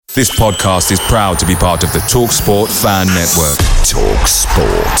This podcast is proud to be part of the TalkSport Fan Network.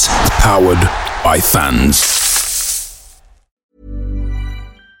 TalkSport. Powered by fans.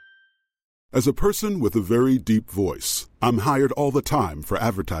 As a person with a very deep voice, I'm hired all the time for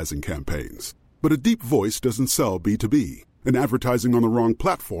advertising campaigns. But a deep voice doesn't sell B2B, and advertising on the wrong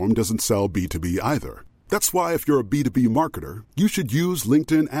platform doesn't sell B2B either. That's why if you're a B2B marketer, you should use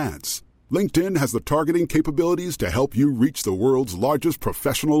LinkedIn ads. LinkedIn has the targeting capabilities to help you reach the world's largest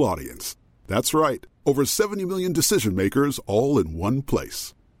professional audience. That's right, over 70 million decision makers all in one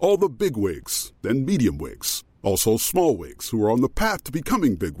place. All the big wigs, then medium wigs, also small wigs who are on the path to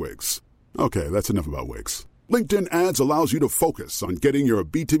becoming big wigs. Okay, that's enough about wigs. LinkedIn ads allows you to focus on getting your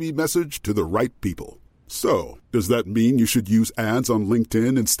B2B message to the right people. So, does that mean you should use ads on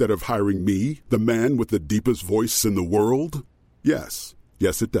LinkedIn instead of hiring me, the man with the deepest voice in the world? Yes.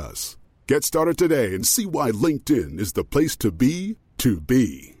 Yes, it does. Get started today and see why LinkedIn is the place to be to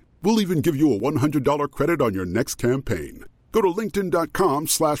be. We'll even give you a $100 credit on your next campaign. Go to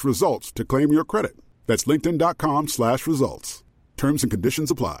linkedin.com/results to claim your credit. That's linkedin.com/results. Terms and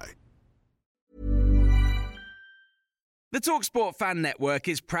conditions apply. The TalkSport Fan Network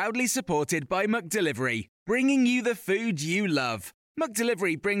is proudly supported by McDelivery, bringing you the food you love.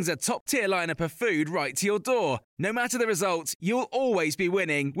 McDelivery brings a top-tier lineup of food right to your door. No matter the result, you'll always be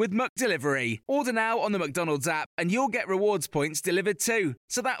winning with McDelivery. Order now on the McDonald's app and you'll get rewards points delivered too.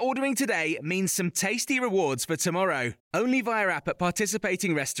 So that ordering today means some tasty rewards for tomorrow. Only via app at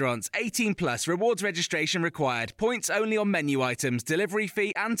participating restaurants. 18 plus. Rewards registration required. Points only on menu items. Delivery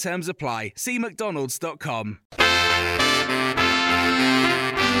fee and terms apply. See mcdonalds.com.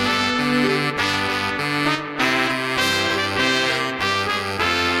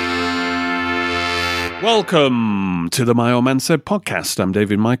 Welcome to the My Old Man Said podcast. I'm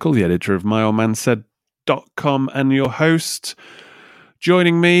David Michael, the editor of myoldmansaid.com and your host.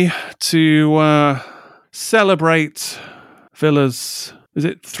 Joining me to celebrate Villa's, is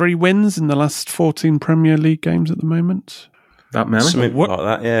it 3 wins in the last 14 Premier League games at the moment? That many? Something like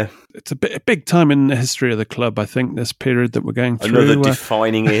that, yeah. It's a big time in the history of the club, I think, this period that we're going through. Another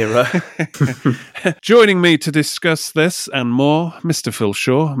defining era. Joining me to discuss this and more, Mr. Phil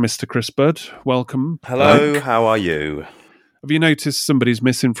Shaw, Mr. Chris Budd. Welcome. Hello, how are you? Have you noticed somebody's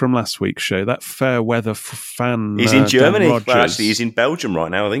missing from last week's show? That fair weather fan. He's in Germany. Dan Rogers. Well, actually, he's in Belgium right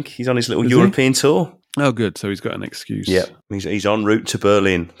now, I think. He's on his little European tour. Oh, good. So he's got an excuse. Yeah, he's en route to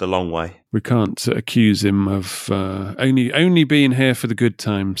Berlin, the long way. We can't accuse him of only being here for the good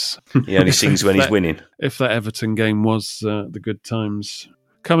times. He only sings when he's winning. If that Everton game was the good times.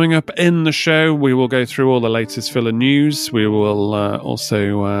 Coming up in the show, we will go through all the latest Villa news. We will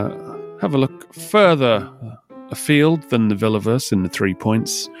also have a look further afield than the Villaverse in the 3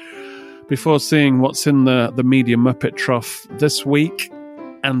 points before seeing what's in the Media Muppet Trough this week,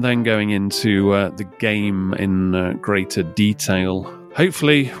 and then going into the game in greater detail.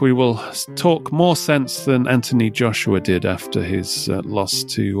 Hopefully, we will talk more sense than Anthony Joshua did after his loss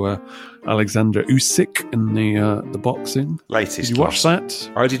to Alexander Usyk in the boxing. Latest Did you watch loss.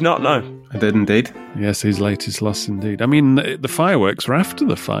 that? I did not know. I did indeed. Yes, his latest loss indeed. I mean, the fireworks were after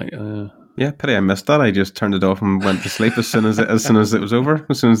the fight. Yeah, pity I missed that. I just turned it off and went to sleep as soon as it was over,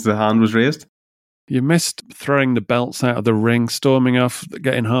 as soon as the hand was raised. You missed throwing the belts out of the ring, storming off,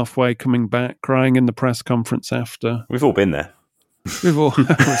 getting halfway, coming back, crying in the press conference after. We've all been there. We've all.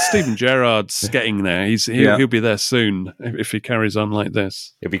 Stephen Gerrard's getting there. He'll be there soon if he carries on like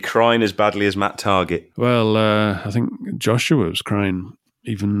this. He'll be crying as badly as Matt Targett. Well, I think Joshua was crying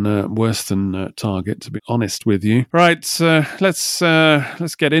even worse than Target, to be honest with you. Right, let's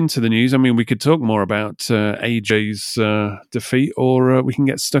get into the news. I mean, we could talk more about AJ's defeat, or we can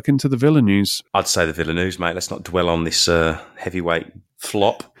get stuck into the Villa news. I'd say the Villa news, mate. Let's not dwell on this heavyweight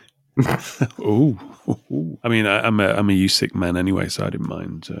flop. Ooh. I mean, I'm a Usyk man anyway, so I didn't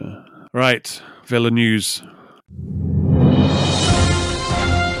mind. Right, Villa news.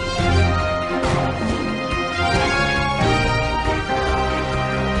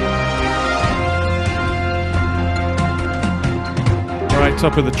 Right,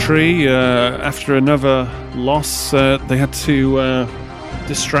 top of the tree. After another loss, they had to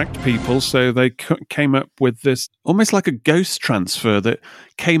distract people, so they came up with this almost like a ghost transfer that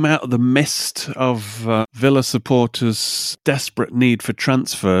came out of the mist of Villa supporters' desperate need for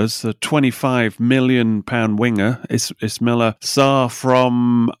transfers. The £25 million winger, Ismaila Sarr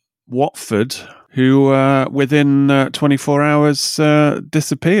from Watford, who within 24 hours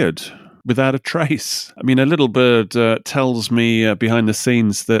disappeared. without a trace. I mean, a little bird tells me behind the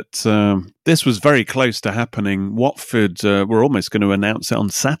scenes that this was very close to happening. Watford were almost going to announce it on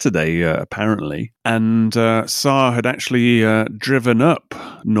Saturday, apparently. And Sarr had actually driven up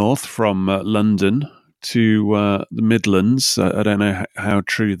north from London to the Midlands. I don't know how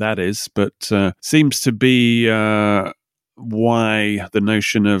true that is, but seems to be why the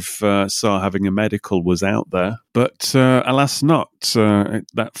notion of Sarr having a medical was out there. But alas not.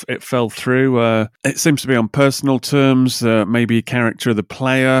 It fell through. It seems to be on personal terms, maybe character of the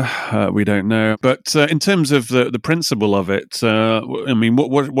player. We don't know. But in terms of the principle of it, I mean,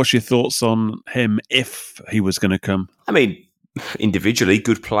 what's your thoughts on him if he was going to come? I mean, individually,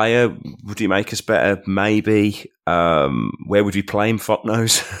 good player. Would he make us better? Maybe. Where would we play him? Fuck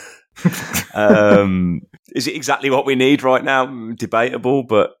knows. Is it exactly what we need right now? Debatable,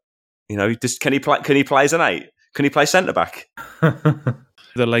 but you know, can he play as an 8? Can he play centre back?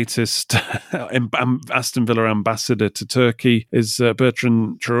 The latest Aston Villa ambassador to Turkey is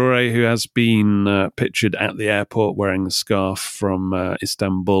Bertrand Traore, who has been pictured at the airport wearing the scarf from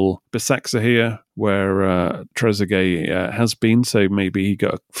Istanbul Başakşehir, where Trezeguet has been. So maybe he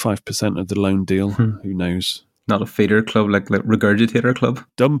got 5% of the loan deal. Who knows? Not a feeder club like Regurgitator Club.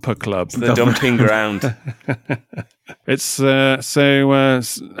 Dumper Club. The dumping ground. It's so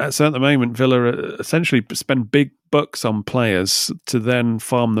at the moment, Villa essentially spend big bucks on players to then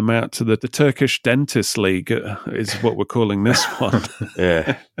farm them out to the Turkish Dentist League is what we're calling this one.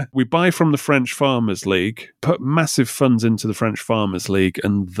 Yeah. We buy from the French Farmers League, put massive funds into the French Farmers League,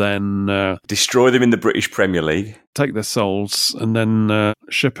 and then destroy them in the British Premier League. Take their souls and then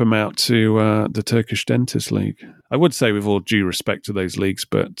ship them out to the Turkish Dentist League. I would say with all due respect to those leagues,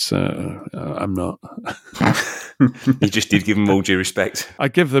 but I'm not. You just did give them all due respect. I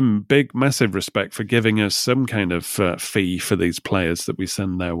give them big, massive respect for giving us some kind of fee for these players that we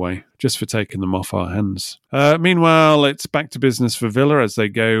send their way, just for taking them off our hands. Meanwhile, it's back to business for Villa as they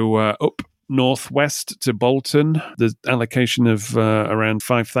go up northwest to Bolton. The allocation of around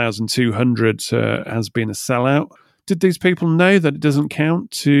 5,200 has been a sellout. Did these people know that it doesn't count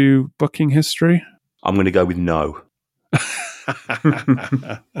to booking history? I'm going to go with no.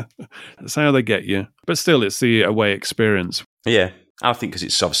 That's how they get you. But still, it's the away experience. Yeah, I think because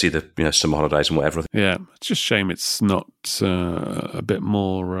it's obviously the summer holidays and whatever. Yeah, it's just a shame it's not a bit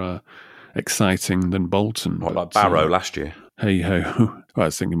more exciting than Bolton. Like Barrow last year. Hey ho. Well, I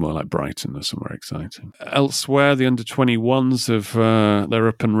was thinking more like Brighton or somewhere exciting. Elsewhere, the under-21s they're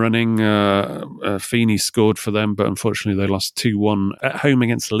up and running. Feeney scored for them, but unfortunately they lost 2-1 at home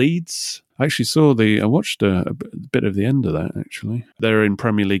against Leeds. I actually watched a bit of the end of that, actually. They're in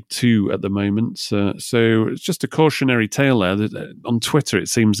Premier League 2 at the moment. So it's just a cautionary tale there. That on Twitter, it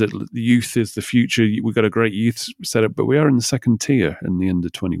seems that youth is the future. We've got a great youth setup, but we are in the second tier in the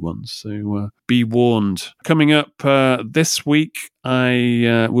under-21s. So be warned. Coming up this week,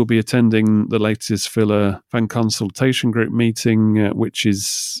 I will be attending the latest Villa fan consultation group meeting, which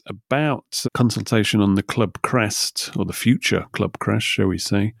is about consultation on the club crest, or the future club crest, shall we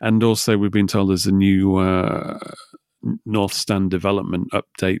say. And also we've been told there's a new North Stand development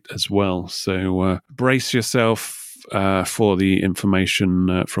update as well. So brace yourself for the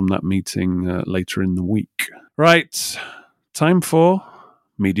information from that meeting later in the week. Right, time for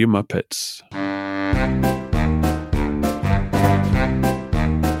Media Muppets.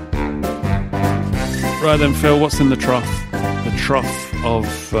 Right then, Phil, what's in the trough? The trough of...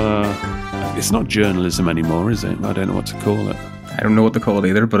 it's not journalism anymore, is it? I don't know what to call it. I don't know what to call it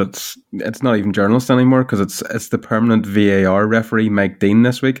either, but it's not even journalist anymore because it's the permanent VAR referee, Mike Dean,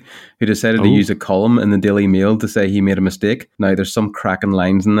 this week, who decided to use a column in the Daily Mail to say he made a mistake. Now, there's some cracking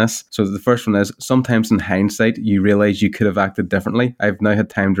lines in this. So the first one is, sometimes in hindsight, you realise you could have acted differently. I've now had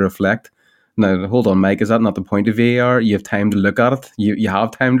time to reflect. Now, hold on, Mike, is that not the point of VAR? You have time to look at it. You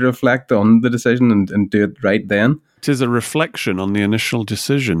have time to reflect on the decision and do it right then. It is a reflection on the initial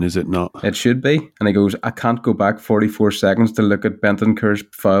decision, is it not? It should be. And he goes, I can't go back 44 seconds to look at Bentancur's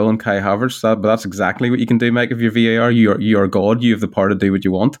foul on Kai Havertz. But that's exactly what you can do, Mike, if you're VAR. You are God. You have the power to do what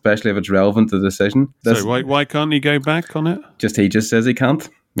you want, especially if it's relevant to the decision. So why can't he go back on it? He just says he can't.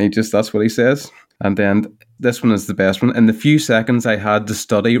 That's what he says. And then this one is the best one. In the few seconds I had to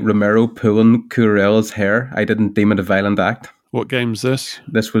study Romero pulling Cucurella's hair, I didn't deem it a violent act. What game's this?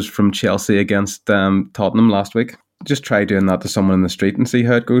 This was from Chelsea against Tottenham last week. just try doing that to someone in the street and see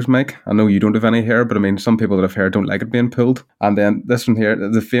how it goes, Mike. I know you don't have any hair, but I mean, some people that have hair don't like it being pulled. And then this one here,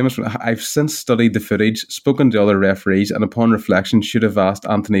 the famous one, I've since studied the footage, spoken to other referees, and upon reflection should have asked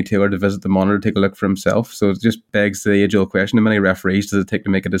Anthony Taylor to visit the monitor to take a look for himself. So it just begs the age-old question, how many referees does it take to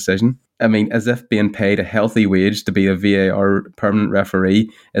make a decision? I mean, as if being paid a healthy wage to be a VAR permanent referee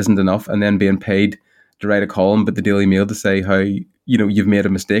isn't enough, and then being paid to write a column but the Daily Mail to say how, you've made a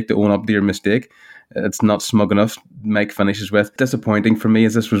mistake, to own up to your mistake. It's not smug enough. Mike finishes with, disappointing for me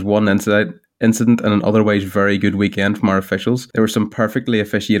as this was one incident and an otherwise very good weekend from our officials. There were some perfectly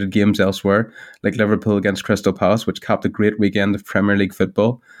officiated games elsewhere, like Liverpool against Crystal Palace, which capped a great weekend of Premier League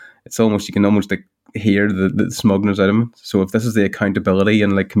football. It's almost, you can almost hear the smugness out of him. So if this is the accountability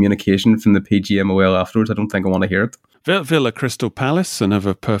and communication from the PGMOL afterwards, I don't think I want to hear it. Villa Crystal Palace,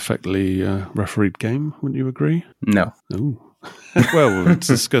 another perfectly refereed game, wouldn't you agree? No. Ooh. Well, we'll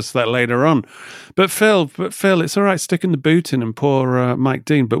discuss that later on. But Phil, it's all right sticking the boot in and poor Mike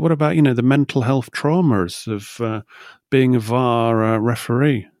Dean. But what about the mental health traumas of being a VAR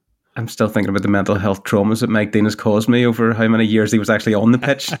referee? I'm still thinking about the mental health traumas that Mike Dean has caused me over how many years he was actually on the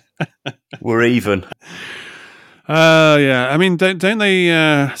pitch. We're even. Yeah. I mean, don't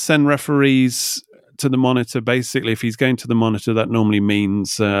they send referees to the monitor? Basically, if he's going to the monitor, that normally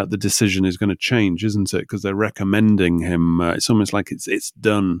means the decision is going to change, isn't it? Because they're recommending him. It's almost like it's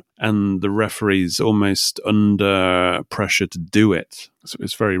done, and the referee's almost under pressure to do it. So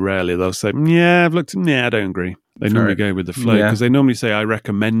it's very rarely they'll say, "Yeah, I've looked. Yeah, I don't agree." They normally go with the flow because they normally say, "I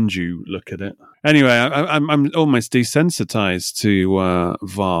recommend you look at it." Anyway, I'm almost desensitized to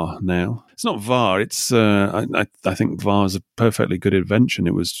VAR now. It's not VAR. It's I think VAR is a perfectly good invention.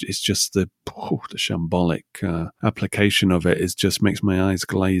 It's just the shambolic application of it is just makes my eyes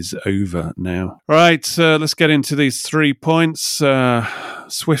glaze over now. Right, let's get into these 3 points.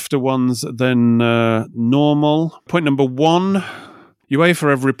 Swifter ones than normal. Point number 1. UEFA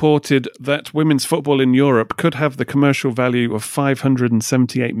have reported that women's football in Europe could have the commercial value of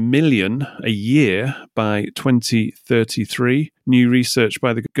 578 million a year by 2033. New research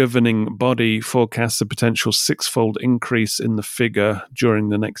by the governing body forecasts a potential 6-fold increase in the figure during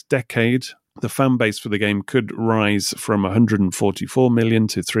the next decade. The fan base for the game could rise from 144 million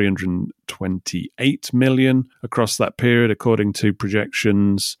to 328 million across that period, according to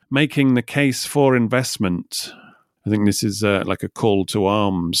projections, making the case for investment. I think this is like a call to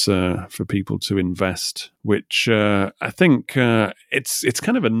arms for people to invest, which I think it's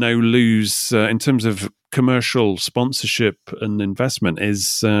kind of a no-lose in terms of commercial sponsorship and investment.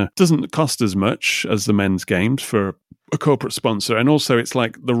 Doesn't cost as much as the men's games for a corporate sponsor, and also it's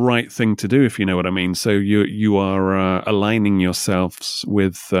like the right thing to do, if you know what I mean. So you are aligning yourselves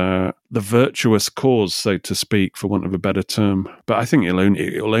with the virtuous cause, so to speak, for want of a better term. But I think it'll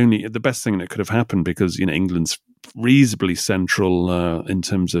only the best thing that could have happened, because England's reasonably central in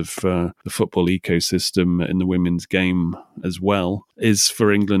terms of the football ecosystem in the women's game as well, is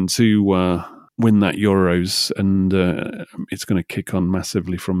for England to win that Euros, and it's going to kick on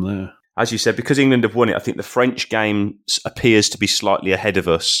massively from there. As you said, because England have won it, I think the French game appears to be slightly ahead of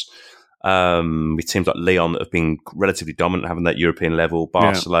us, with teams like Lyon that have been relatively dominant, having that European level.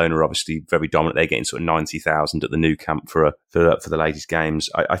 Barcelona are obviously very dominant. They're getting sort of 90,000 at the Nou Camp for the ladies' games.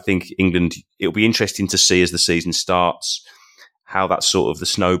 I think England, it'll be interesting to see as the season starts how that sort of the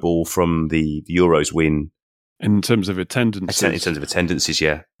snowball from the Euros win. In terms of attendances? In terms of attendances,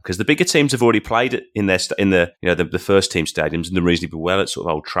 yeah. Because the bigger teams have already played it in the first team stadiums and done reasonably well at sort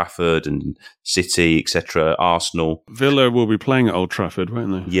of Old Trafford and City, etc. Arsenal. Villa will be playing at Old Trafford,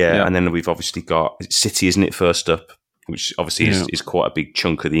 won't they? Yeah, and then we've obviously got City, isn't it, first up, which obviously is quite a big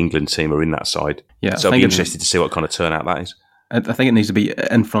chunk of the England team are in that side. Yeah, so I'll be interested to see what kind of turnout that is. I think it needs to be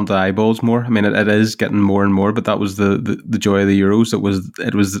in front of the eyeballs more. I mean, it is getting more and more, but that was the joy of the Euros.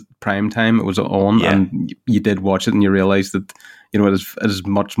 It was prime time. It was on, and you did watch it, and you realised that it is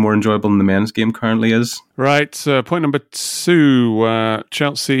much more enjoyable than the men's game currently is. Right. Point number 2.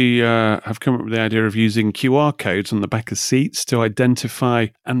 Chelsea have come up with the idea of using QR codes on the back of seats to identify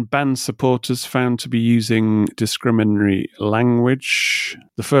and ban supporters found to be using discriminatory language.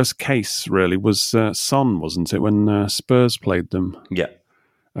 The first case really was Son, wasn't it, when Spurs played them? Yeah.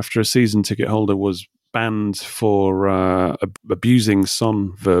 After a season ticket holder was banned for abusing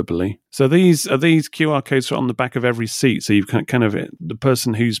Son verbally. So these QR codes are on the back of every seat. So you've kind of the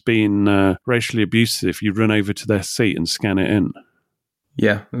person who's been racially abusive, you run over to their seat and scan it in.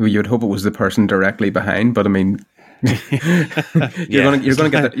 Yeah, you would hope it was the person directly behind, but I mean, You're going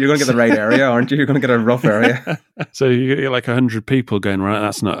to get the right area, aren't you? You're going to get a rough area. So you get like 100 people going, right,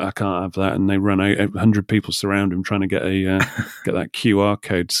 that's not, I can't have that, and they run out. 100 people surround him trying to get get that QR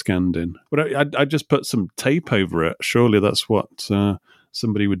code scanned in. But I just put some tape over it. Surely that's what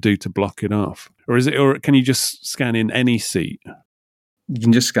somebody would do to block it off, or can you just scan in any seat? You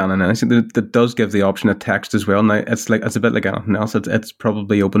can just scan in anything. That does give the option of text as well. Now it's a bit like anything else. It's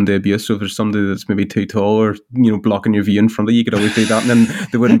probably open to abuse. So if there's somebody that's maybe too tall or blocking your view in front of you could always do that, and then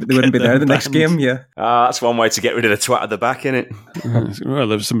they wouldn't be there the next game. Yeah, that's one way to get rid of the twat at the back, isn't it?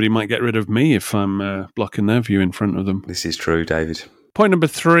 Well, somebody might get rid of me if I'm blocking their view in front of them. This is true, David. Point number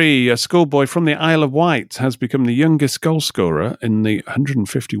 3, a schoolboy from the Isle of Wight has become the youngest goalscorer in the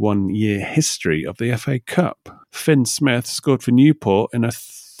 151-year history of the FA Cup. Finn Smith scored for Newport in a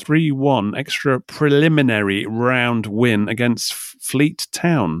 3-1 extra preliminary round win against Fleet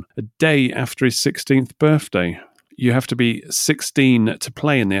Town, a day after his 16th birthday. You have to be 16 to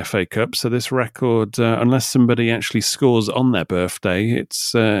play in the FA Cup, so this record, unless somebody actually scores on their birthday,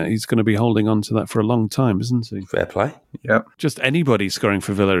 he's going to be holding on to that for a long time, isn't he? Fair play. Yep. Just anybody scoring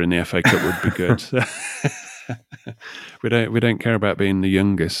for Villa in the FA Cup would be good. We don't care about being the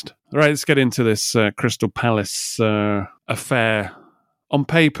youngest. All right, let's get into this Crystal Palace affair. On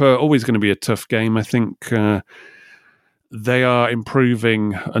paper, always going to be a tough game. I think they are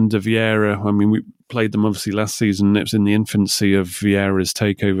improving under Vieira. I mean, we played them obviously last season. It was in the infancy of Vieira's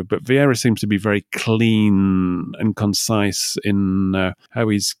takeover, but Vieira seems to be very clean and concise in how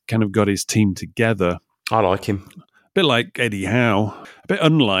he's kind of got his team together. I like him. A bit like Eddie Howe, a bit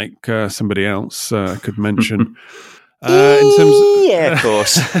unlike somebody else I could mention. Of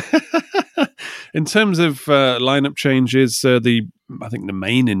course. In terms of lineup changes, I think the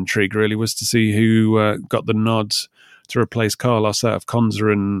main intrigue really was to see who got the nod to replace Carlos out of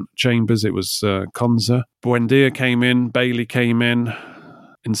Konsa and Chambers. It was Konsa. Buendia came in, Bailey came in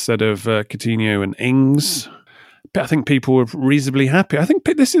instead of Coutinho and Ings. But I think people were reasonably happy. I think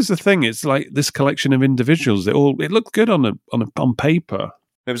this is the thing. It's like this collection of individuals. It looked good on paper.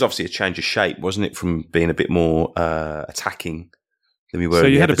 It was obviously a change of shape, wasn't it, from being a bit more attacking than we were. So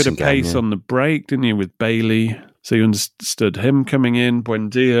in you the had Everton a bit of pace on the break, didn't you, with Bailey? So you understood him coming in.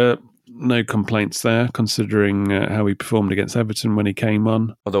 Buendia, no complaints there, considering how he performed against Everton when he came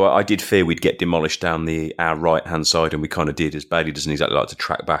on. Although I did fear we'd get demolished down our right-hand side, and we kind of did, as Bailey doesn't exactly like to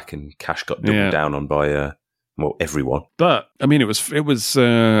track back, and Cash got doubled down on by everyone. But I mean, it was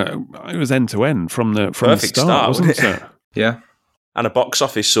end to end from the start, wasn't it? Yeah. And a box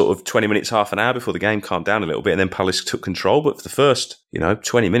office sort of 20 minutes, half an hour before the game calmed down a little bit, and then Palace took control. But for the first,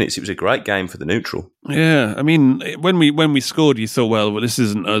 20 minutes, it was a great game for the neutral. Yeah, I mean, when we scored, you thought, well, this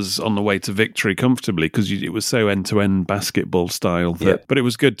isn't us on the way to victory comfortably, because it was so end-to-end basketball style. But it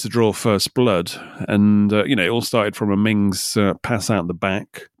was good to draw first blood. And, it all started from a Mings pass out the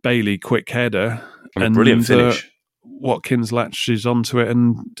back, Bailey quick header. And a brilliant finish. Watkins latches onto it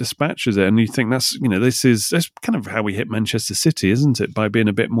and dispatches it, and you think that's kind of how we hit Manchester City, isn't it? By being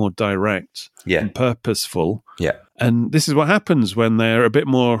a bit more direct and purposeful. Yeah. And this is what happens when they're a bit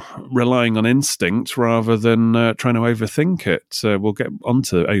more relying on instinct rather than trying to overthink it. We'll get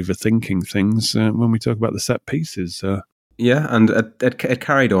onto overthinking things when we talk about the set pieces. Yeah, and it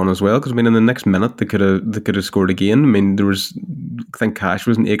carried on as well, because I mean, in the next minute they could have scored again. I mean, I think Cash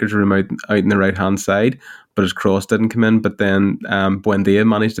was an acres room out in the right hand side, but his cross didn't come in. But then Buendia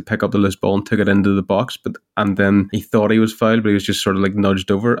managed to pick up the loose ball and took it into the box. And then he thought he was fouled, but he was just sort of like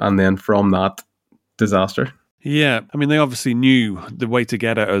nudged over. And then from that, disaster. Yeah, I mean, they obviously knew the way to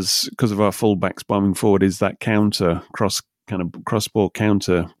get at us because of our fullbacks bombing forward is that cross-ball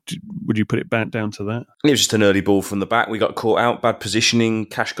counter. Would you put it back down to that? It was just an early ball from the back. We got caught out, bad positioning.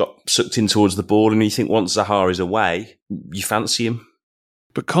 Cash got sucked in towards the ball, and you think once Zaha is away, you fancy him.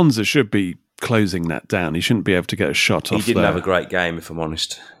 But Konsa should be closing that down. He shouldn't be able to get a shot off there. He didn't have a great game, if I'm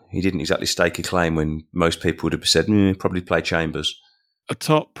honest. He didn't exactly stake a claim when most people would have said, probably play Chambers. A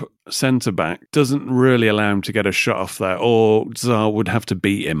top centre-back doesn't really allow him to get a shot off there, or Zaha would have to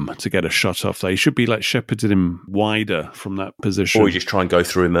beat him to get a shot off there. He should be shepherding him wider from that position. Or you just try and go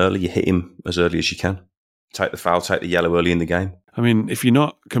through him early. You hit him as early as you can. Take the foul, take the yellow early in the game. I mean, if you're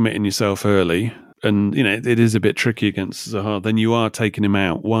not committing yourself early, and it is a bit tricky against Zaha, then you are taking him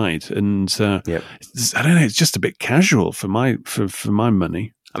out wide. And I don't know, it's just a bit casual for my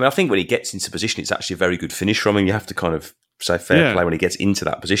money. I mean, I think when he gets into position, it's actually a very good finish from him. You have to kind of say fair play when he gets into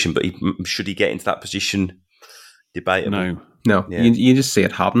that position, but should he get into that position? Debatable. No. Yeah. You just see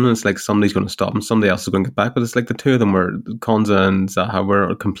it happen. It's like somebody's going to stop him, somebody else is going to get back. But it's like the two of them Konsa and Zaha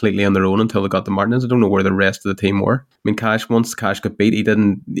were completely on their own until they got to Martinez. I don't know where the rest of the team were. mean, once Cash got beat, he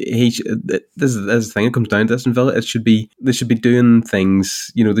didn't. This is the thing. It comes down to this in Villa. They should be doing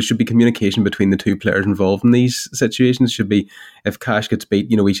things. There should be communication between the two players involved in these situations. It should be, if Cash gets beat,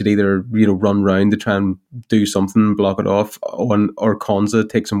 he should either run round to try and do something, block it off, or Konsa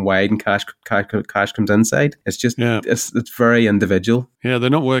takes him wide and Cash comes inside. It's just it's very individual. Yeah, they're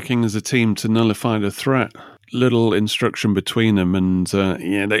not working as a team to nullify the threat. Little instruction between them, and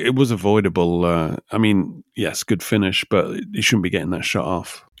it was avoidable. Yes, good finish, but you shouldn't be getting that shot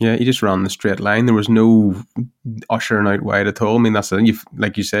off. Yeah, he just ran the straight line. There was no ushering out wide at all. I mean, that's it.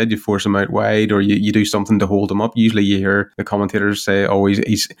 Like you said, you force him out wide, or you do something to hold him up. Usually, you hear the commentators say, "Oh,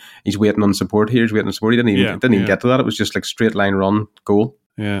 he's waiting on support here. He's waiting on support." He didn't even get to that. It was just like straight line run, goal.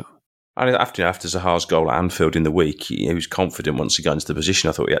 Yeah. And after Zaha's goal at Anfield in the week, he was confident once he got into the position.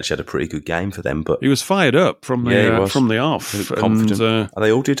 I thought he actually had a pretty good game for them. But he was fired up from the off. Confident.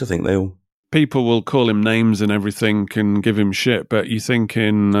 They all did, I think. They all. People will call him names and everything and give him shit, but you're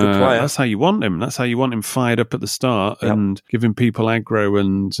thinking that's how you want him. That's how you want him fired up at the start and giving people aggro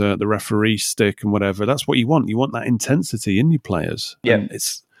and the referee stick and whatever. That's what you want. You want that intensity in your players. Yeah. And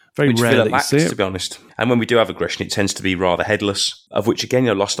it's very rare that you see it. To be honest. And when we do have aggression, it tends to be rather headless, of which, again,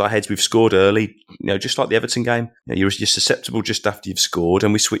 lost our heads. We've scored early, just like the Everton game. You're susceptible just after you've scored,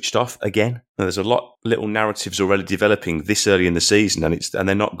 and we switched off again. Now, there's a lot little narratives already developing this early in the season, and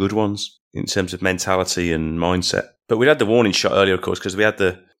they're not good ones in terms of mentality and mindset. But we had the warning shot earlier, of course, because we had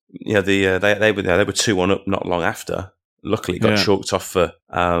they were 2-1 up not long after. Luckily, it got chalked off for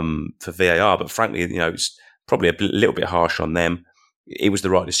VAR, but frankly, it's probably a little bit harsh on them. It was the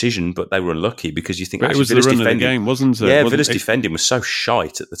right decision, but they were unlucky because you think, it was Villa's the run of the game, wasn't it? Yeah, Villa's defending was so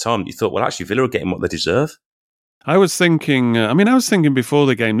shite at the time that you thought, well, actually, Villa are getting what they deserve. I was thinking before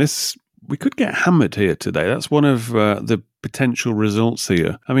the game, we could get hammered here today. That's one of the potential results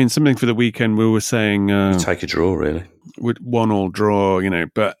here. I mean, something for the weekend, we were saying... take a draw, really. With 1-1 draw,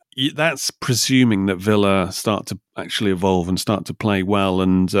 but that's presuming that Villa start to actually evolve and start to play well.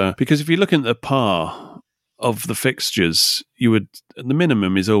 And because if you look at the par of the fixtures, you would, the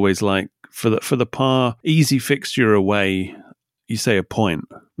minimum is always like for the par, easy fixture away, you say a point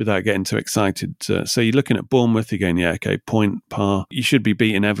without getting too excited. So you're looking at Bournemouth again, point, par. You should be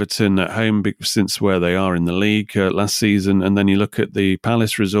beating Everton at home since where they are in the league last season. And then you look at the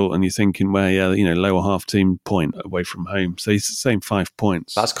Palace result and you're thinking, lower half team point away from home. So he's saying 5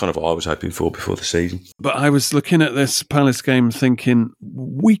 points. That's kind of what I was hoping for before the season. But I was looking at this Palace game thinking,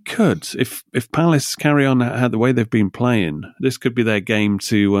 we could, if Palace carry on the way they've been playing, this could be their game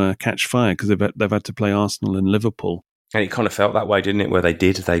to catch fire because they've had to play Arsenal and Liverpool. And it kind of felt that way, didn't it? Where they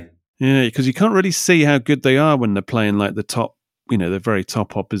did. Yeah, because you can't really see how good they are when they're playing like the top, the very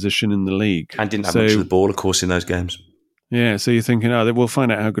top opposition in the league. And didn't have much of the ball, of course, in those games. Yeah, so you're thinking, we'll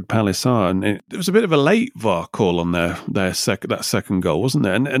find out how good Palace are. And it was a bit of a late VAR call on that second goal, wasn't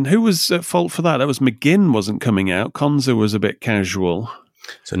there? And who was at fault for that? That was McGinn wasn't coming out. Konsa was a bit casual.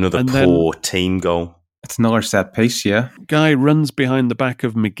 It's another poor team goal. It's another set piece, yeah. Guy runs behind the back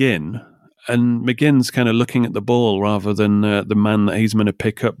of McGinn. And McGinn's kind of looking at the ball rather than the man that he's going to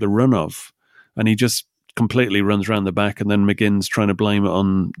pick up the run of. And he just completely runs around the back, and then McGinn's trying to blame it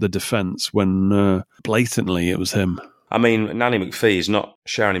on the defence when blatantly it was him. I mean, Nanny McPhee is not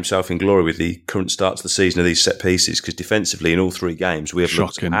showering himself in glory with the current start to the season of these set pieces, because defensively in all three games we have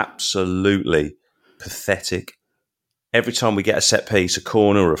looked absolutely pathetic. Every time we get a set piece, a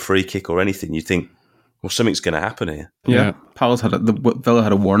corner or a free kick or anything, you think, well, something's going to happen here. Yeah. Villa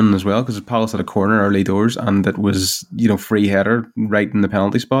had a warning as well, because Palace had a corner early doors and it was, free header right in the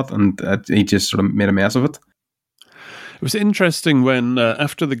penalty spot, and he just sort of made a mess of it. It was interesting when,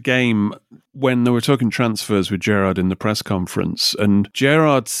 after the game, when they were talking transfers with Gerrard in the press conference, and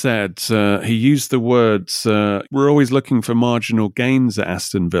Gerrard said, he used the words, we're always looking for marginal gains at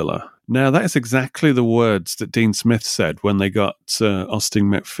Aston Villa. Now, that is exactly the words that Dean Smith said when they got Austin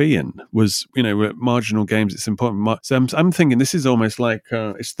McPhee in, was, marginal games, it's important. So I'm thinking this is almost like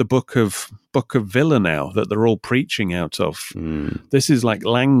it's the book of Villa now that they're all preaching out of. This is like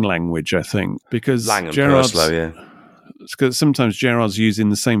Lang language, I think, because Lang and Purslow, yeah. Because sometimes Gerrard's using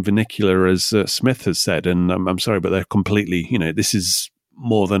the same vernacular as Smith has said, and I'm sorry, but they're completely, this is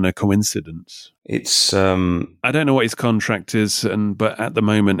more than a coincidence. It's I don't know what his contract is, but at the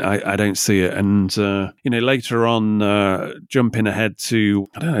moment I don't see it. And later on, jumping ahead to,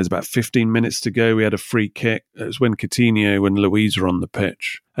 I don't know, it's about 15 minutes to go, we had a free kick. It was when Coutinho and Luiz were on the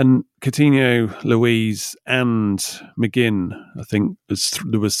pitch, and Coutinho, Luiz, and McGinn, I think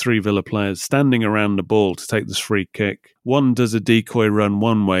there was three Villa players standing around the ball to take this free kick. One does a decoy run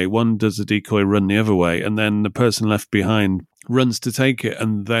one way, one does a decoy run the other way, and then the person left behind runs to take it,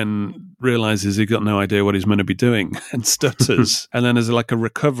 and then realizes he's got no idea what he's meant to be doing and stutters. And then there's like a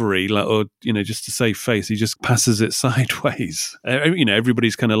recovery, or, just to save face, he just passes it sideways.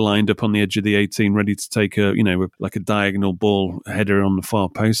 Everybody's kind of lined up on the edge of the 18, ready to take like a diagonal ball header on the far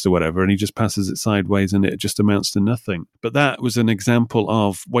post or whatever. And he just passes it sideways and it just amounts to nothing. But that was an example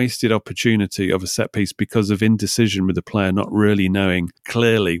of wasted opportunity of a set piece because of indecision with the player not really knowing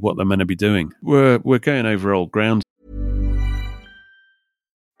clearly what they're meant to be doing. We're going over old ground.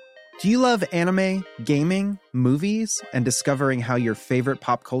 Do you love anime, gaming, movies, and discovering how your favorite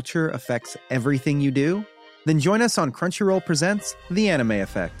pop culture affects everything you do? Then join us on Crunchyroll Presents The Anime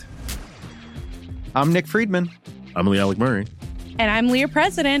Effect. I'm Nick Friedman. I'm Lee Alec Murray. And I'm Leah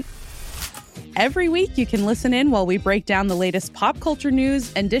President. Every week you can listen in while we break down the latest pop culture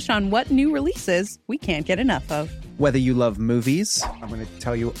news and dish on what new releases we can't get enough of. Whether you love movies, I'm going to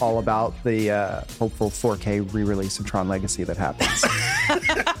tell you all about the hopeful 4K re-release of Tron Legacy that happens.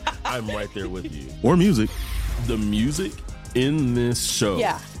 I'm right there with you. Or music. The music in this show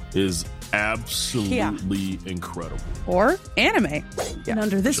is absolutely incredible. Or anime. And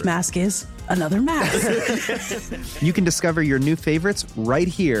under this mask is another mask. You can discover your new favorites right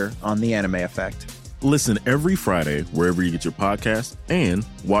here on The Anime Effect. Listen every Friday wherever you get your podcasts and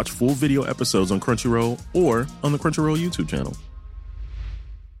watch full video episodes on Crunchyroll or on the Crunchyroll YouTube channel.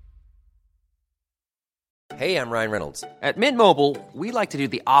 Hey, I'm Ryan Reynolds. At Mint Mobile, we like to do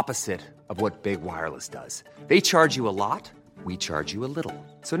the opposite of what Big Wireless does. They charge you a lot, we charge you a little.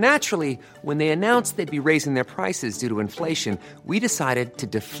 So naturally, when they announced they'd be raising their prices due to inflation, we decided to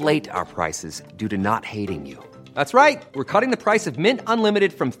deflate our prices due to not hating you. That's right. We're cutting the price of Mint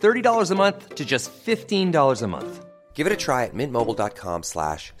Unlimited from $30 a month to just $15 a month. Give it a try at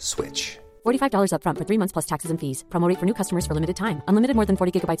mintmobile.com/switch. $45 up front for 3 months plus taxes and fees. Promo rate for new customers for limited time. Unlimited more than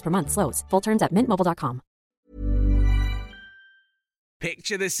 40 gigabytes per month. Slows full terms at mintmobile.com.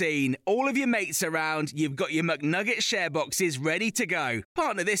 Picture the scene. All of your mates around, you've got your McNugget share boxes ready to go.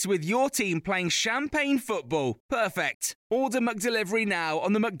 Partner this with your team playing champagne football. Perfect. Order McDelivery now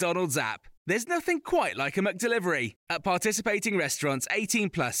on the McDonald's app. There's nothing quite like a McDelivery. At participating restaurants, 18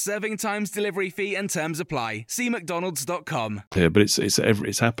 plus, serving times, delivery fee and terms apply. See mcdonalds.com. Yeah, but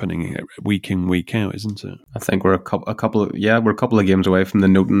it's happening week in, week out, isn't it? I think we're a couple of games away from the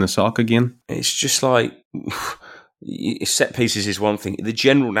note in the sock again. It's just like... set pieces is one thing. The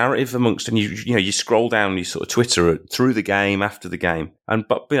general narrative amongst, and you scroll down your sort of Twitter through the game, after the game,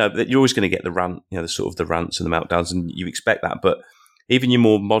 but you're always going to get the rant, the sort of the rants and the meltdowns, and you expect that. But even your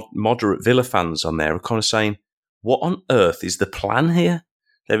more moderate Villa fans on there are kind of saying, "What on earth is the plan here?"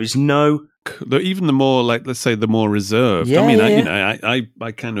 There is no. Even the more, like, let's say, the more reserved. Yeah,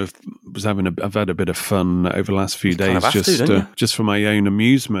 I kind of was I've had a bit of fun over the last few days, just for my own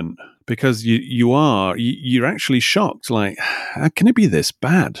amusement, because you're actually shocked. Like, how can it be this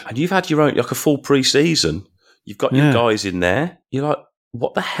bad? And you've had your own, like, a full pre-season. You've got your guys in there. You're like,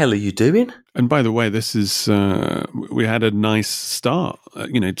 what the hell are you doing? And by the way, this is we had a nice start,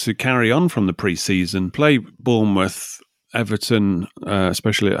 to carry on from the pre-season, play Bournemouth, Everton,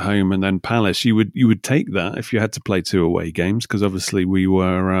 especially at home, and then Palace. You would take that if you had to play 2 away games, because obviously we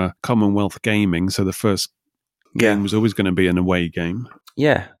were Commonwealth gaming, so the first game was always going to be an away game.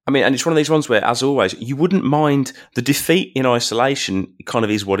 Yeah, I mean, and it's one of these ones where, as always, you wouldn't mind the defeat in isolation. It kind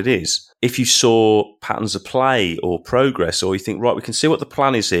of is what it is. If you saw patterns of play or progress, or you think, right, we can see what the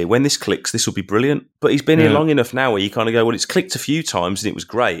plan is here. When this clicks, this will be brilliant. But he's been here long enough now where you kind of go, well, it's clicked a few times and it was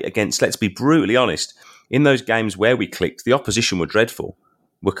great against, let's be brutally honest, in those games where we clicked, the opposition were dreadful.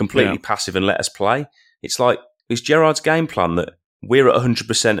 We're completely passive and let us play. It's like, it's Gerrard's game plan that we're at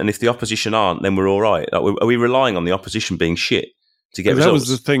 100%, and if the opposition aren't, then we're all right. Like, are we relying on the opposition being shit to get results? That was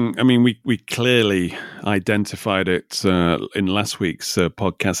the thing. I mean, we clearly identified it in last week's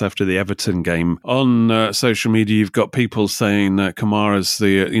podcast after the Everton game. On social media, you've got people saying Kamara's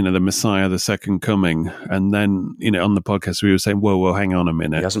the Messiah, the second coming, and then on the podcast we were saying, whoa, hang on a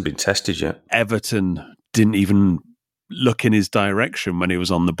minute, he hasn't been tested yet. Everton didn't even look in his direction when he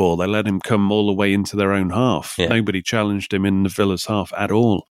was on the ball. They let him come all the way into their own half. Yeah. Nobody challenged him in the Villa's half at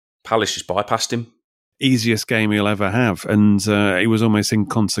all. Palace just bypassed him. Easiest game he'll ever have, and he was almost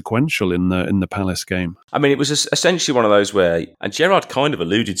inconsequential in the Palace game. I mean, it was essentially one of those where, and Gerrard kind of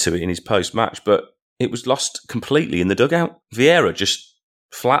alluded to it in his post-match, but it was lost completely in the dugout. Vieira just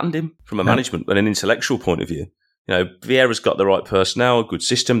flattened him from a management and an intellectual point of view. Vieira's got the right personnel, a good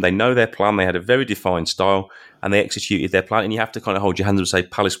system. They know their plan. They had a very defined style, and they executed their plan. And you have to kind of hold your hands up and say,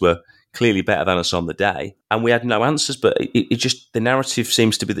 Palace were clearly better than us on the day. And we had no answers, but it just, the narrative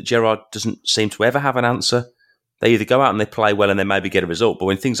seems to be that Gerrard doesn't seem to ever have an answer. They either go out and they play well and they maybe get a result, but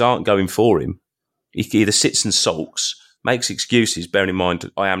when things aren't going for him, he either sits and sulks makes excuses, bearing in mind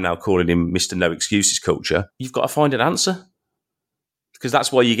I am now calling him Mr. No Excuses Culture, you've got to find an answer. Because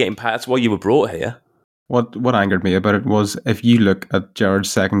that's why you're getting paid. That's why you were brought here. What angered me about it was, if you look at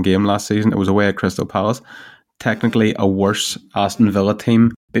Gerrard's second game last season, it was away at Crystal Palace. Technically, a worse Aston Villa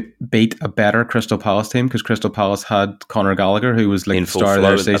team beat a better Crystal Palace team, because Crystal Palace had Conor Gallagher, who was like the star of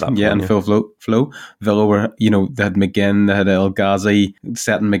their season. In full flow. Villa were, they had McGinn, they had El Ghazi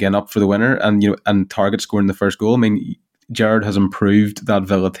setting McGinn up for the winner, and Target scoring the first goal. I mean, Gerrard has improved that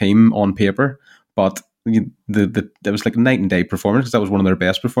Villa team on paper, but there was like a night and day performance, because that was one of their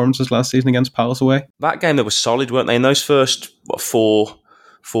best performances last season against Palace away. That game, they were solid, weren't they? In those first four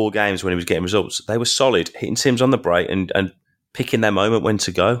games when he was getting results, they were solid, hitting teams on the break and picking their moment when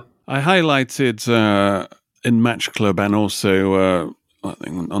to go. I highlighted in Match Club and also I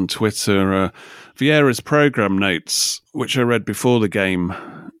think on Twitter Vieira's program notes, which I read before the game.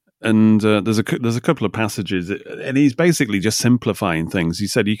 And there's a couple of passages, and he's basically just simplifying things. He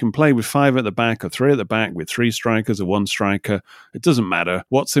said you can play with 5 at the back or 3 at the back, with 3 strikers or 1 striker. It doesn't matter.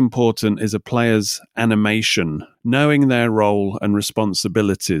 What's important is a player's animation, knowing their role and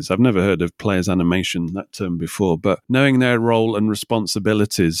responsibilities. I've never heard of player's animation, that term, before, but knowing their role and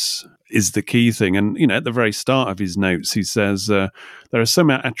responsibilities is the key thing. And, at the very start of his notes, he says there are some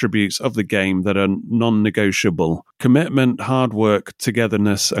attributes of the game that are non-negotiable: commitment, hard work,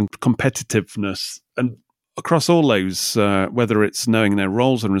 togetherness, and competitiveness. And across all those, whether it's knowing their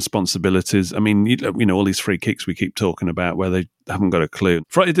roles and responsibilities, I mean, all these free kicks we keep talking about where they haven't got a clue.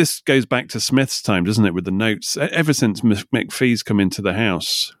 This goes back to Smith's time, doesn't it, with the notes? Ever since McPhee's come into the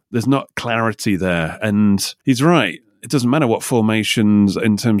house, there's not clarity there. And he's right. It doesn't matter what formations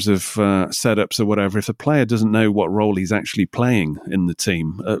in terms of setups or whatever. If the player doesn't know what role he's actually playing in the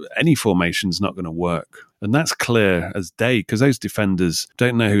team, any formation's not going to work. And that's clear as day, because those defenders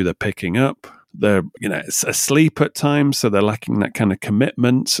don't know who they're picking up. They're asleep at times, so they're lacking that kind of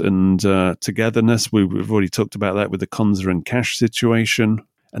commitment and togetherness. We've already talked about that with the Konza and Cash situation.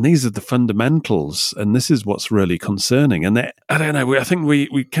 And these are the fundamentals, and this is what's really concerning. And I don't know, I think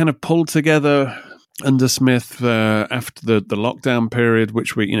we kind of pulled together under Smith after the lockdown period,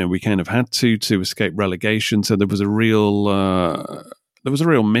 which we kind of had to escape relegation. So there was a real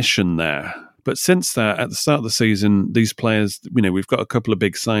mission there. But since that, at the start of the season, these players, we've got a couple of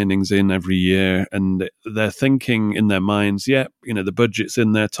big signings in every year, and they're thinking in their minds, the budget's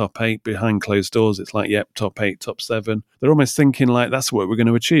in there, top 8, behind closed doors, it's like, top 8, top 7. They're almost thinking like that's what we're going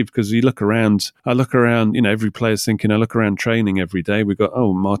to achieve, because I look around, every player's thinking, I look around training every day. We've got,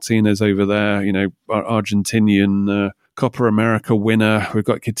 Martinez over there, our Argentinian Copa America winner. We've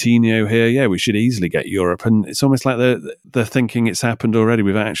got Coutinho here. Yeah, we should easily get Europe. And it's almost like they're thinking it's happened already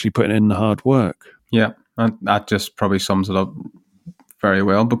without actually putting in the hard work. Yeah, and that just probably sums it up very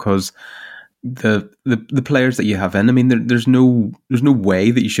well, because the players that you have in, I mean, there's no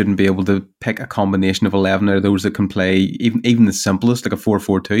way that you shouldn't be able to pick a combination of 11 out of those that can play even the simplest, like a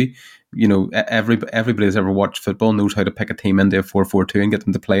 4-4-2. Everybody that's ever watched football knows how to pick a team into a 4-4-2 and get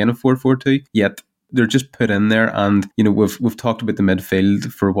them to play in a 4-4-2. Yet they're just put in there, and we've talked about the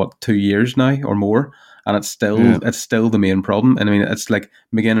midfield for 2 years now or more, and it's still the main problem. And I mean, it's like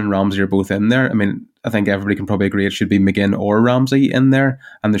McGinn and Ramsey are both in there. I mean, I think everybody can probably agree it should be McGinn or Ramsey in there,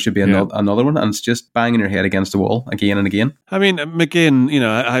 and there should be another one, and it's just banging your head against the wall again and again. I mean, McGinn,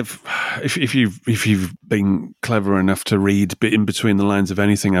 if you've been clever enough to read in between the lines of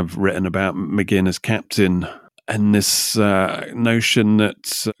anything I've written about McGinn as captain, and this notion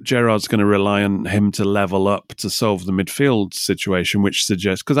that Gerrard's going to rely on him to level up to solve the midfield situation, which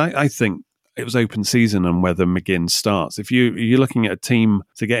suggests, because I think it was open season on whether McGinn starts. If you're looking at a team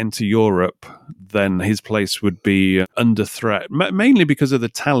to get into Europe, then his place would be under threat, mainly because of the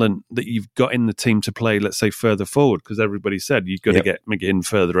talent that you've got in the team to play, let's say, further forward, because everybody said you've got to get McGinn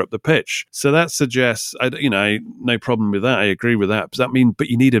further up the pitch. So that suggests, no problem with that. I agree with that. But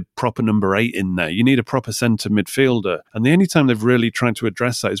you need a proper number 8 in there. You need a proper centre midfielder. And the only time they've really tried to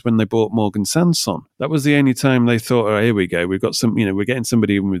address that is when they bought Morgan Sanson. That was the only time they thought, oh, here we go. We've got some, we're getting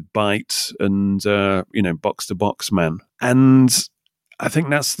somebody with bite and, box to box man. And I think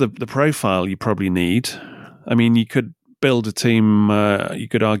that's the profile you probably need. I mean, you could build a team, you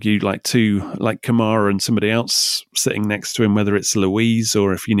could argue like Kamara and somebody else sitting next to him, whether it's Luiz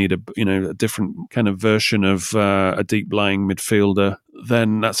or if you need a different kind of version of a deep lying midfielder,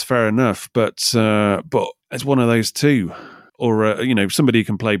 then that's fair enough. But it's one of those two. or somebody who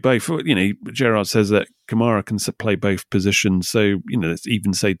can play both. Gerrard says that Kamara can play both positions, so let's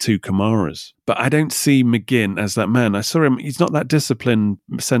even say 2 Kamaras. But I don't see McGinn as that man. I saw him; he's not that disciplined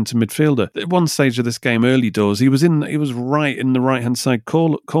centre midfielder. At one stage of this game, early doors, he was right in the right hand side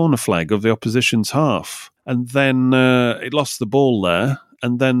corner flag of the opposition's half, and then it lost the ball there.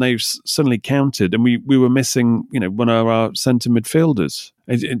 And then they've suddenly counted, and we were missing, one of our centre midfielders.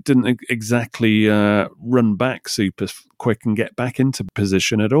 It didn't exactly run back super quick and get back into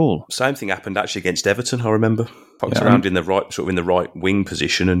position at all. Same thing happened actually against Everton. I remember popped around in the right wing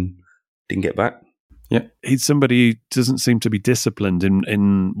position and didn't get back. Yeah, he's somebody who doesn't seem to be disciplined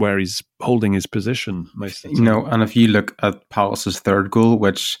in where he's holding his position most of the time. And if you look at Palace's third goal,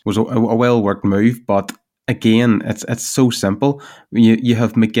 which was a well worked move, but again, it's so simple. You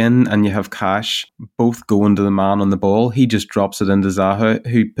have McGinn and you have Cash both going to the man on the ball. He just drops it into Zaha,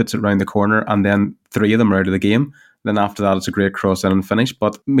 who puts it round the corner, and then 3 of them are out of the game. Then after that, it's a great cross in and finish.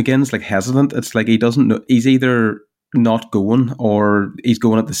 But McGinn's hesitant. It's like he doesn't know. He's either not going or he's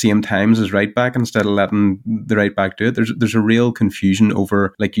going at the same times as right back instead of letting the right back do it. There's a real confusion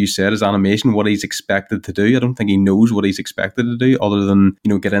over, like you said, his animation, what he's expected to do. I don't think he knows what he's expected to do other than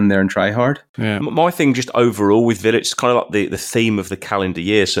get in there and try hard. Yeah. My thing just overall with Villa, it's kind of like the theme of the calendar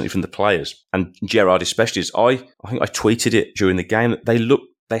year, certainly from the players and Gerrard especially, is I think I tweeted it during the game that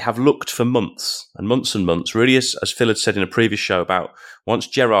they have looked for months and months and months, really, as Phil had said in a previous show, about once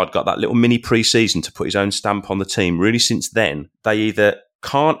Gerrard got that little mini pre-season to put his own stamp on the team, really since then, they either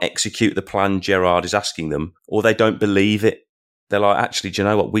can't execute the plan Gerrard is asking them or they don't believe it. They're like, actually, do you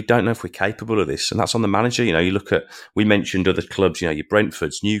know what? We don't know if we're capable of this. And that's on the manager. You look at, we mentioned other clubs, your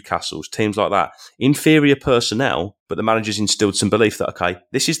Brentfords, Newcastles, teams like that. Inferior personnel, but the manager's instilled some belief that, okay,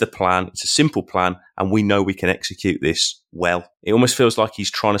 this is the plan. It's a simple plan and we know we can execute this well. It almost feels like he's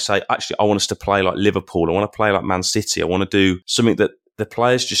trying to say, actually, I want us to play like Liverpool. I want to play like Man City. I want to do something that the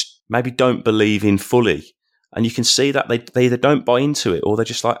players just maybe don't believe in fully. And you can see that they either don't buy into it or they're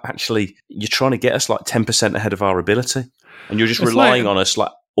just like, actually, you're trying to get us like 10% ahead of our ability. And you're just relying on us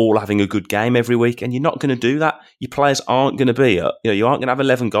like all having a good game every week. And you're not going to do that. Your players aren't going to be, you aren't going to have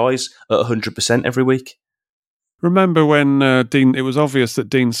 11 guys at 100% every week. Remember when it was obvious that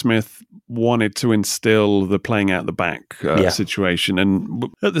Dean Smith wanted to instill the playing out the back situation. And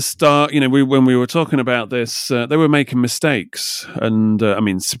at the start, when we were talking about this, they were making mistakes. And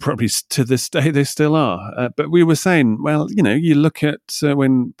probably to this day, they still are. But we were saying, well, you look at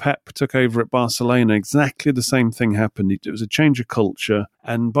when Pep took over at Barcelona, exactly the same thing happened. It was a change of culture.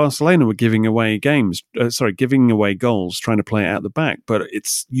 And Barcelona were giving away goals, trying to play it out the back. But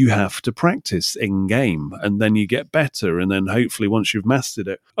you have to practice in game, and then you get better. And then hopefully once you've mastered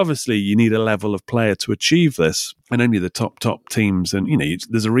it, obviously you need a level of player to achieve this. And only the top teams. And,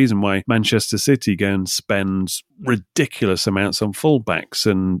 there's a reason why Manchester City go and spend ridiculous amounts on fullbacks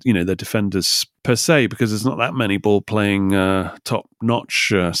and, their defenders per se, because there's not that many ball-playing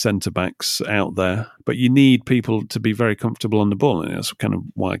top-notch centre-backs out there. But you need people to be very comfortable on the ball. And that's kind of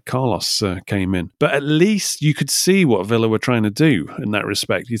why Carlos came in. But at least you could see what Villa were trying to do in that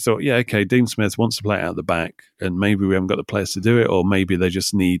respect. You thought, yeah, okay, Dean Smith wants to play out the back, and maybe we haven't got the players to do it, or maybe they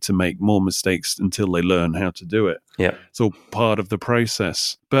just need to make more mistakes until they learn how to do it. Yeah, it's all part of the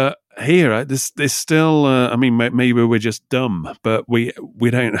process. But here, there's still, maybe we're just dumb, but we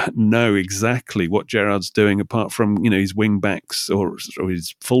don't know exactly what Gerrard's doing apart from, his wing backs or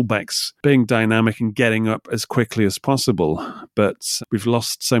his full backs being dynamic and getting up as quickly as possible. But we've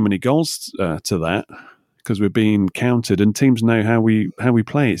lost so many goals to that because we're being counted, and teams know how we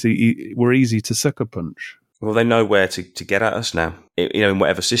play. We're easy to sucker punch. Well, they know where to get at us now. In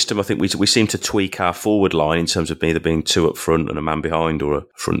whatever system, I think we seem to tweak our forward line in terms of either being 2 up front and a man behind, or a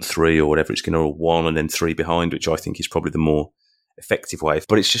front 3 or whatever it's going to, or 1 and then 3 behind, which I think is probably the more effective way.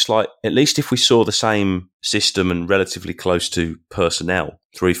 But it's just like, at least if we saw the same system and relatively close to personnel,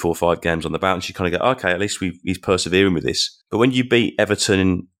 3, 4, 5 games on the bounce, you kind of go, okay, at least he's persevering with this. But when you beat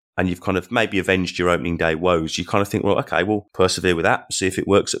Everton and you've kind of maybe avenged your opening day woes, you kind of think, well, okay, we'll persevere with that, see if it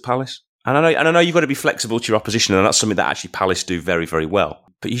works at Palace. And I know you've got to be flexible to your opposition, and that's something that actually Palace do very, very well.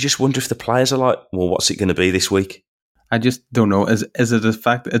 But you just wonder if the players are like, well, what's it going to be this week? I just don't know. Is it the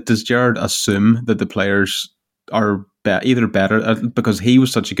fact that does Gerrard assume that the players are either better because he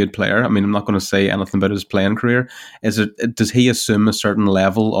was such a good player? I'm not going to say anything about his playing career. Does he assume a certain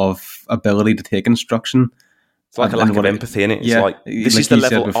level of ability to take instruction? It's like a lack of empathy in it. It's like, this is the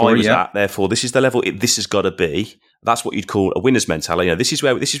level I was at, therefore this is the level this has got to be. That's what you'd call a winner's mentality. This is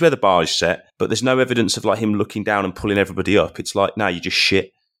where the bar is set, but there's no evidence of like him looking down and pulling everybody up. It's like, no, you're just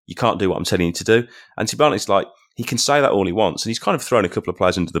shit. You can't do what I'm telling you to do. And to be honest, like, He can say that all he wants, and he's kind of thrown a couple of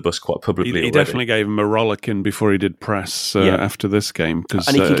players under the bus quite publicly. He definitely gave him a rollicking before he did press after this game.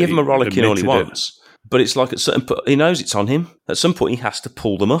 And he can give him a rollicking all he wants. But it's like at certain point, he knows it's on him. At some point, he has to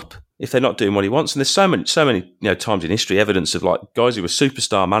pull them up if they're not doing what he wants. And there's so many times in history, evidence of like guys who were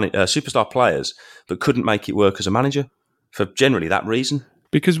superstar players, but couldn't make it work as a manager for generally that reason.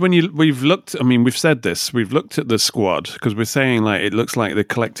 Because we've said this, we've looked at the squad because we're saying like it looks like they're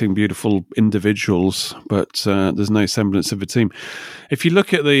collecting beautiful individuals, but there's no semblance of a team. If you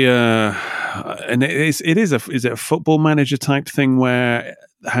look at the, and is it a football manager type thing where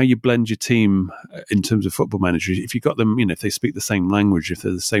how you blend your team in terms of football manager? If you've got them, if they speak the same language, if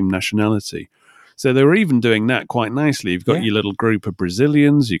they're the same nationality. So they were even doing that quite nicely. You've got your little group of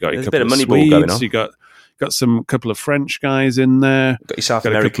Brazilians, you've got a couple of Swedes, going on. You got some couple of French guys in there. Got your South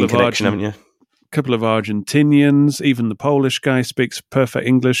American connection, haven't you? A couple of Argentinians. Even the Polish guy speaks perfect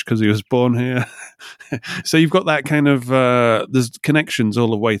English because he was born here. So you've got that kind of there's connections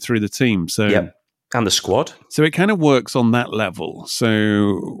all the way through the team. So and the squad. So it kind of works on that level.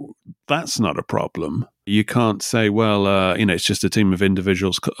 So that's not a problem. You can't say, well, it's just a team of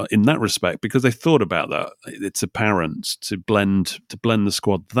individuals in that respect, because they thought about that. It's apparent to blend the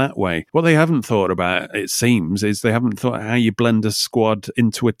squad that way. What they haven't thought about, it seems, is they haven't thought how you blend a squad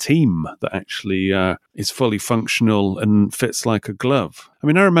into a team that actually is fully functional and fits like a glove. I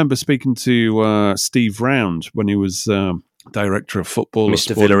mean, I remember speaking to Steve Round when he was director of football,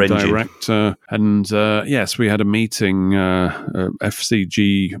 Mr. Villa director, and yes, we had a meeting,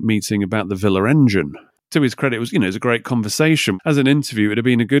 FCG meeting about the Villa engine. To his credit, it was a great conversation. As an interview, it would have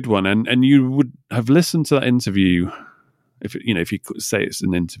been a good one, and you would have listened to that interview if you could say it's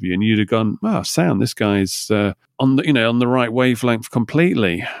an interview, and you'd have gone, "Wow, sound! This guy's on the right wavelength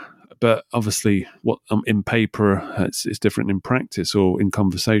completely." But obviously, what in paper it's different in practice, or in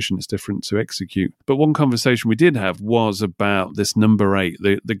conversation it's different to execute. But one conversation we did have was about this number 8,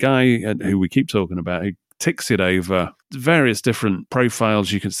 the guy who we keep talking about, who ticks it over various different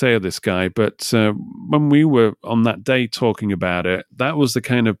profiles you could say of this guy. But when we were on that day talking about it, that was the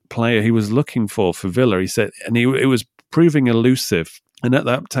kind of player he was looking for Villa. He said, and it was proving elusive. And at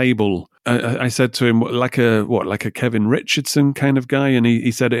that table, I said to him, like a Kevin Richardson kind of guy, and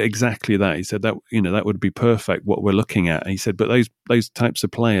he said exactly that. He said that that would be perfect what we're looking at. And he said, but those types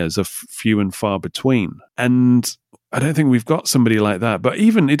of players are few and far between, and I don't think we've got somebody like that. But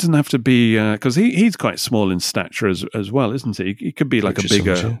even it doesn't have to be because he's quite small in stature as well, isn't he? He could be like a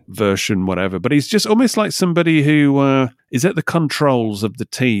bigger version, whatever. But he's just almost like somebody who is at the controls of the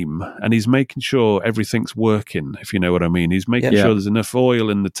team, and he's making sure everything's working. If you know what I mean, he's making sure there's enough oil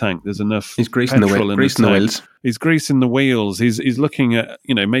in the tank, there's enough. He's greasing the wheels. He's greasing the wheels. He's looking at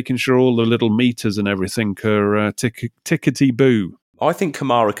making sure all the little meters and everything are tickety boo. I think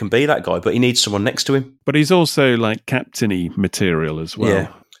Kamara can be that guy, but he needs someone next to him. But he's also like captainy material as well.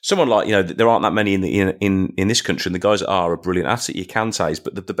 Yeah. Someone like, there aren't that many in this country, and the guys that are a brilliant asset, you can say,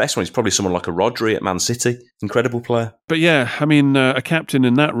 but the best one is probably someone like a Rodri at Man City. Incredible player. But yeah, I mean, a captain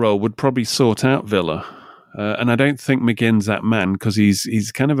in that role would probably sort out Villa. And I don't think McGinn's that man, because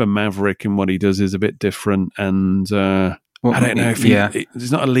he's kind of a maverick, and what he does is a bit different, and I don't know if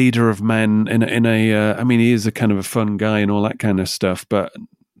he's not a leader of men in a I mean, he is a kind of a fun guy and all that kind of stuff, but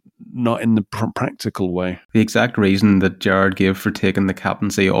not in the practical way. The exact reason that Gerrard gave for taking the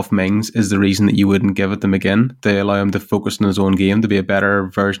captaincy off Mings is the reason that you wouldn't give it to McGinn, to allow him to focus on his own game, to be a better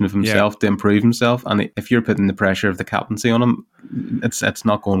version of himself, to improve himself. And if you're putting the pressure of the captaincy on him, it's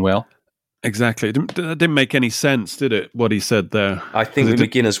not going well. Exactly. It didn't make any sense, did it, what he said there? I think with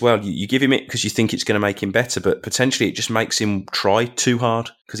McGinn as well, you give him it because you think it's going to make him better, but potentially it just makes him try too hard,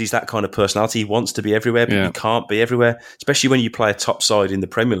 because he's that kind of personality. He wants to be everywhere, but he can't be everywhere, especially when you play a top side in the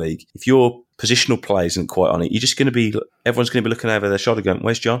Premier League. If your positional play isn't quite on it, everyone's going to be looking over their shoulder going,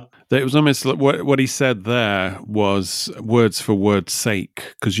 "Where's John?" It was almost like what he said there was words for word's sake,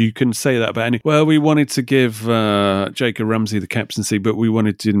 because you can say that about any. Well, we wanted to give Jacob Ramsey the captaincy, but we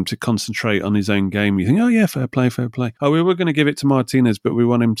wanted him to concentrate on his own game. You think, oh yeah, fair play. Oh, we were going to give it to Martinez, but we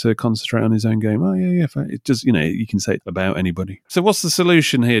want him to concentrate on his own game. Oh yeah, fair. It just, you can say it about anybody. So what's the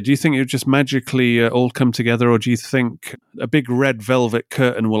solution here? Do you think it would just magically all come together, or do you think a big red velvet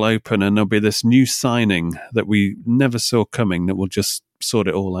curtain will open and there'll be this new signing that we never saw coming that will just sort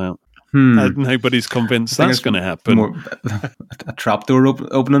it all out? Nobody's convinced that's going to happen. A trapdoor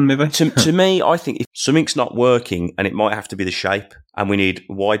opening, maybe? To me, I think if something's not working, and it might have to be the shape, and we need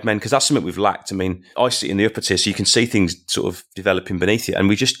wide men, because that's something we've lacked. I mean, I sit in the upper tier, so you can see things sort of developing beneath it, and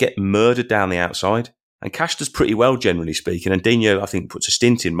we just get murdered down the outside. And Cash does pretty well, generally speaking, and Dino, I think, puts a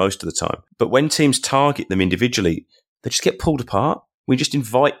stint in most of the time. But when teams target them individually, they just get pulled apart. We just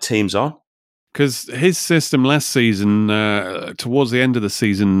invite teams on. Because his system last season, towards the end of the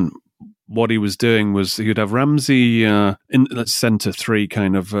season, what he was doing was he'd have Ramsey in centre three,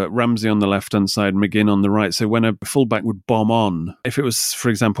 kind of Ramsey on the left-hand side, McGinn on the right. So when a fullback would bomb on, if it was, for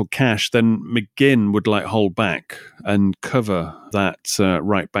example, Cash, then McGinn would hold back and cover that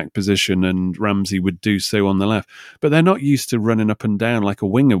right-back position, and Ramsey would do so on the left. But they're not used to running up and down like a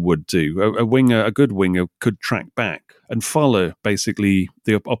winger would do. A good winger could track back and follow basically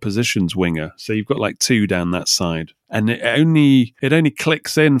the opposition's winger. So you've got 2 down that side. And it only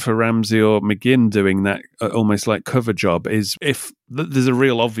clicks in for Ramsey or McGinn doing that almost like cover job is if there's a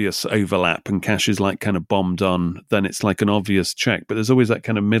real obvious overlap and Cash is kind of bombed on, then it's an obvious check. But there's always that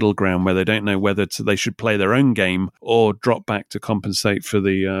kind of middle ground where they don't know whether they should play their own game or drop back to compensate for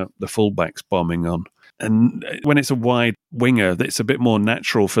the fullbacks bombing on. And when it's a wide winger, it's a bit more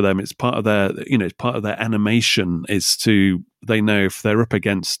natural for them. It's part of their, it's part of their animation is to, they know if they're up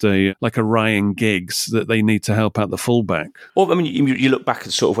against a Ryan Giggs that they need to help out the fullback. Well, I mean, you look back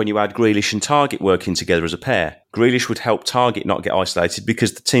at sort of when you had Grealish and Targett working together as a pair. Grealish would help Targett not get isolated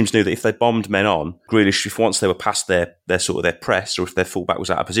because the teams knew that if they bombed men on, Grealish, if once they were past their press or if their fullback was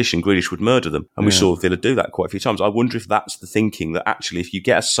out of position, Grealish would murder them. And we saw Villa do that quite a few times. I wonder if that's the thinking, that actually if you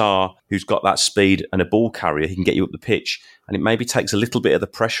get a Sarr who's got that speed and a ball carrier, he can get you up the pitch. And it maybe takes a little bit of the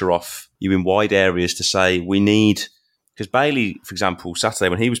pressure off you in wide areas to say we need... Because Bailey, for example, Saturday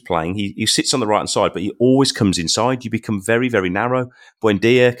when he was playing, he sits on the right-hand side, but he always comes inside. You become very, very narrow.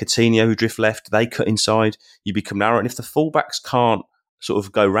 Buendia, Coutinho, who drift left, they cut inside. You become narrow. And if the fullbacks can't sort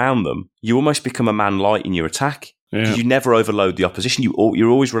of go round them, you almost become a man light in your attack. Because you never overload the opposition. You're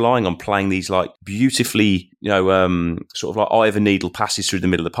always relying on playing these beautifully, sort of eye of a needle passes through the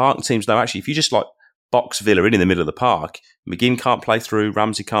middle of the park. And teams know, actually, if you just box Villa in the middle of the park, McGinn can't play through,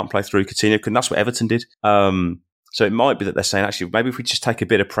 Ramsey can't play through, Coutinho couldn't. That's what Everton did. So it might be that they're saying, actually, maybe if we just take a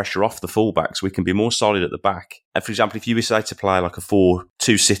bit of pressure off the fullbacks, we can be more solid at the back. And for example, if you were say to play a 4,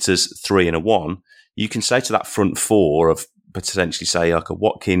 2 sitters, 3 and a 1, you can say to that front four of potentially say a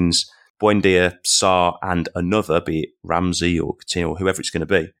Watkins, Buendia, Sarr and another, be it Ramsey or Coutinho or whoever it's going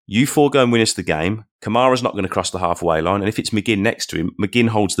to be. You 4 go and win us the game. Kamara's not going to cross the halfway line. And if it's McGinn next to him, McGinn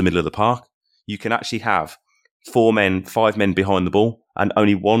holds the middle of the park. You can actually have 5 men behind the ball, and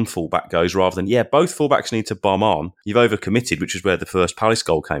only one fullback goes rather than, both fullbacks need to bomb on. You've overcommitted, which is where the first Palace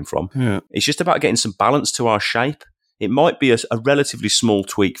goal came from. Yeah. It's just about getting some balance to our shape. It might be a relatively small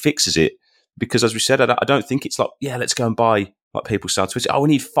tweak fixes it, because as we said, I don't think it's let's go and buy, like people start to say, we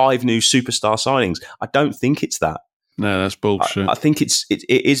need 5 new superstar signings. I don't think it's that. No, that's bullshit. I think it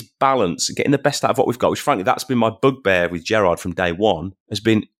is balance, getting the best out of what we've got, which frankly, that's been my bugbear with Gerrard from day one, has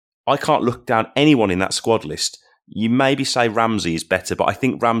been, I can't look down anyone in that squad list. You maybe say Ramsey is better, but I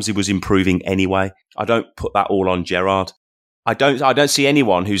think Ramsey was improving anyway. I don't put that all on Gerrard. I don't see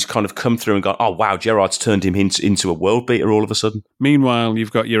anyone who's kind of come through and gone, oh wow, Gerrard's turned him into a world beater all of a sudden. Meanwhile,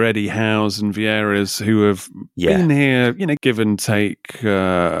 you've got your Eddie Howe's and Vieiras who have been here, give and take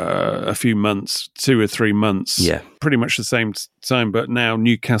a few months, 2 or 3 months, pretty much the same time. But now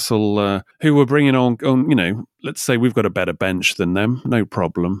Newcastle, who were bringing on, let's say we've got a better bench than them, no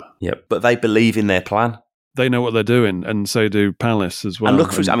problem. Yeah, but they believe in their plan. They know what they're doing, and so do Palace as well. And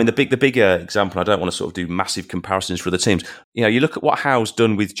look, the bigger example, I don't want to sort of do massive comparisons for the teams. You look at what Howe's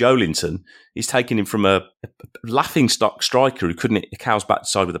done with Joelinton. He's taken him from a laughingstock striker who couldn't hit Cow's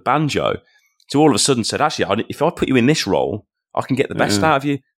backside with a banjo to all of a sudden said, actually, if I put you in this role, I can get the best out of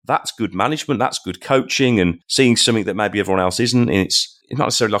you. That's good management. That's good coaching and seeing something that maybe everyone else isn't. And it's not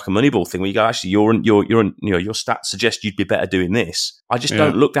necessarily like a Moneyball thing where you go, actually, your stats suggest you'd be better doing this. I just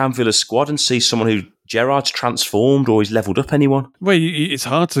don't look down Villa's squad and see someone who Gerrard's transformed or he's levelled up anyone. Well, it's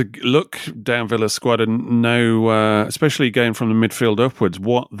hard to look down Villa's squad and know, especially going from the midfield upwards,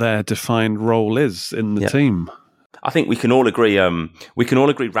 what their defined role is in the team. I think we can all agree.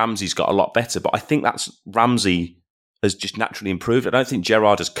 Ramsey's got a lot better, but I think that's Ramsey has just naturally improved. I don't think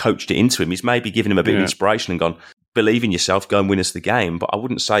Gerrard has coached it into him. He's maybe given him a bit of inspiration and gone, believe in yourself, go and win us the game. But I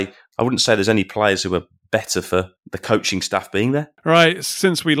wouldn't say there's any players who are better for the coaching staff being there. Right.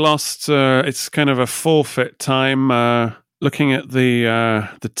 Since we lost, it's kind of a forfeit time. Looking at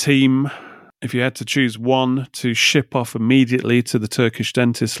the team, if you had to choose one to ship off immediately to the Turkish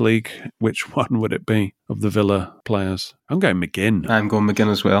Dentist League, which one would it be of the Villa players? I'm going McGinn. I'm going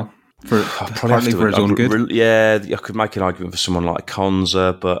McGinn as well. Partly for his own good. I could make an argument for someone like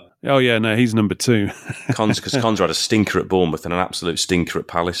Konza, but... Oh, yeah, no, he's number 2. Because Konza had a stinker at Bournemouth and an absolute stinker at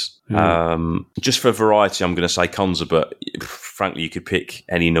Palace. Yeah. Just for variety, I'm going to say Konza, but frankly, you could pick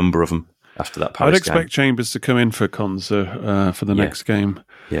any number of them after that Palace I'd expect game. Chambers to come in for Konza for the next game.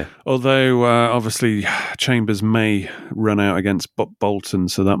 Yeah. Although, obviously, Chambers may run out against Bolton,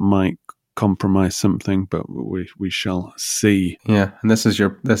 so that might compromise something, but we shall see. Yeah, and this is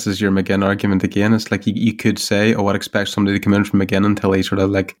your McGinn argument again. It's like you could say, oh, I'd expect somebody to come in from McGinn until he sort of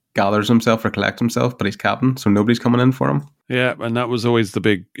like gathers himself or collects himself, but he's captain, so nobody's coming in for him. Yeah, and that was always the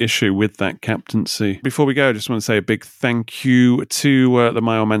big issue with that captaincy. Before we go, I just want to say a big thank you to the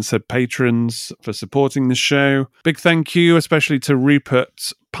My Old Man Said patrons for supporting the show. Big thank you especially to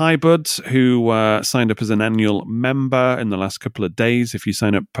Rupert Piebud, who signed up as an annual member in the last couple of days. If you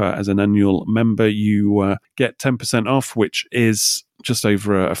sign up as an annual member, you get 10% off, which is just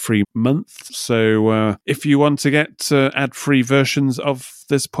over a free month. So if you want to get ad-free versions of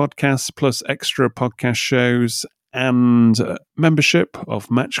this podcast, plus extra podcast shows and membership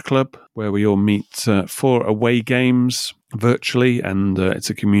of Match Club, where we all meet for away games virtually, and it's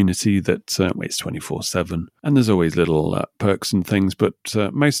a community that it's 24/7, and there's always little perks and things, but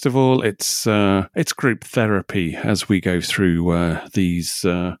most of all it's group therapy as we go through these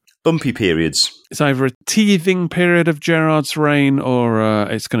bumpy periods. It's either a teething period of Gerrard's reign, or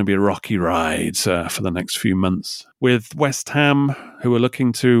it's going to be a rocky ride for the next few months. With West Ham, who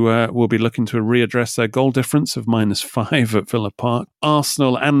are will be looking to readdress their goal difference of -5 at Villa Park.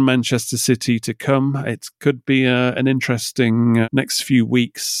 Arsenal and Manchester City to come. It could be an interesting next few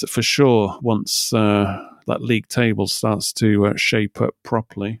weeks for sure, once that league table starts to shape up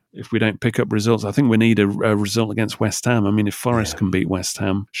properly. If we don't pick up results, I think we need a result against West Ham. I mean, if Forest can beat West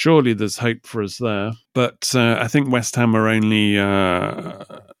Ham, surely there's hope for us there. But I think West Ham are only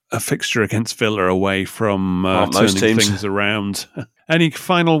a fixture against Villa away from turning things around. Any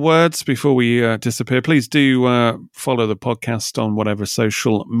final words before we disappear? Please do follow the podcast on whatever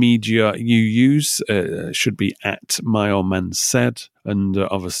social media you use. It should be at My Old Man Said. And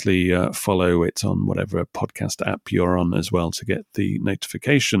obviously follow it on whatever podcast app you're on as well to get the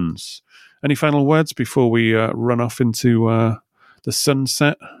notifications. Any final words before we run off into the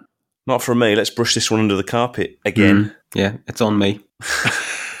sunset? Not from me. Let's brush this one under the carpet again. Yeah, it's on me.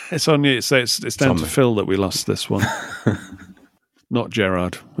 It's on you. So it's down to Phil that we lost this one. Not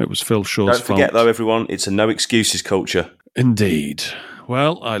Gerrard. It was Phil Shaw's fault. Don't forget, though, everyone, it's a no excuses culture. Indeed.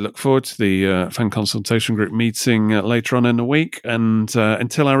 Well, I look forward to the fan consultation group meeting later on in the week. And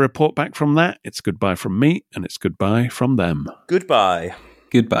until I report back from that, it's goodbye from me and it's goodbye from them. Goodbye.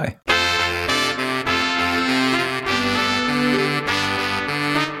 Goodbye.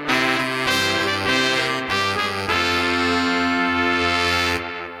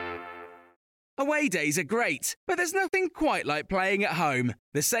 Away days are great, but there's nothing quite like playing at home.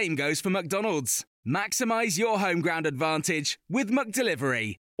 The same goes for McDonald's. Maximise your home ground advantage with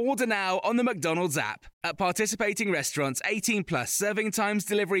McDelivery. Order now on the McDonald's app. At participating restaurants, 18 plus, serving times,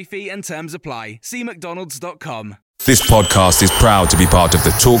 delivery fee and terms apply. See mcdonalds.com. This podcast is proud to be part of the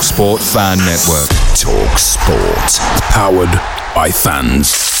TalkSport Fan Network. TalkSport. Powered by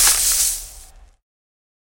fans.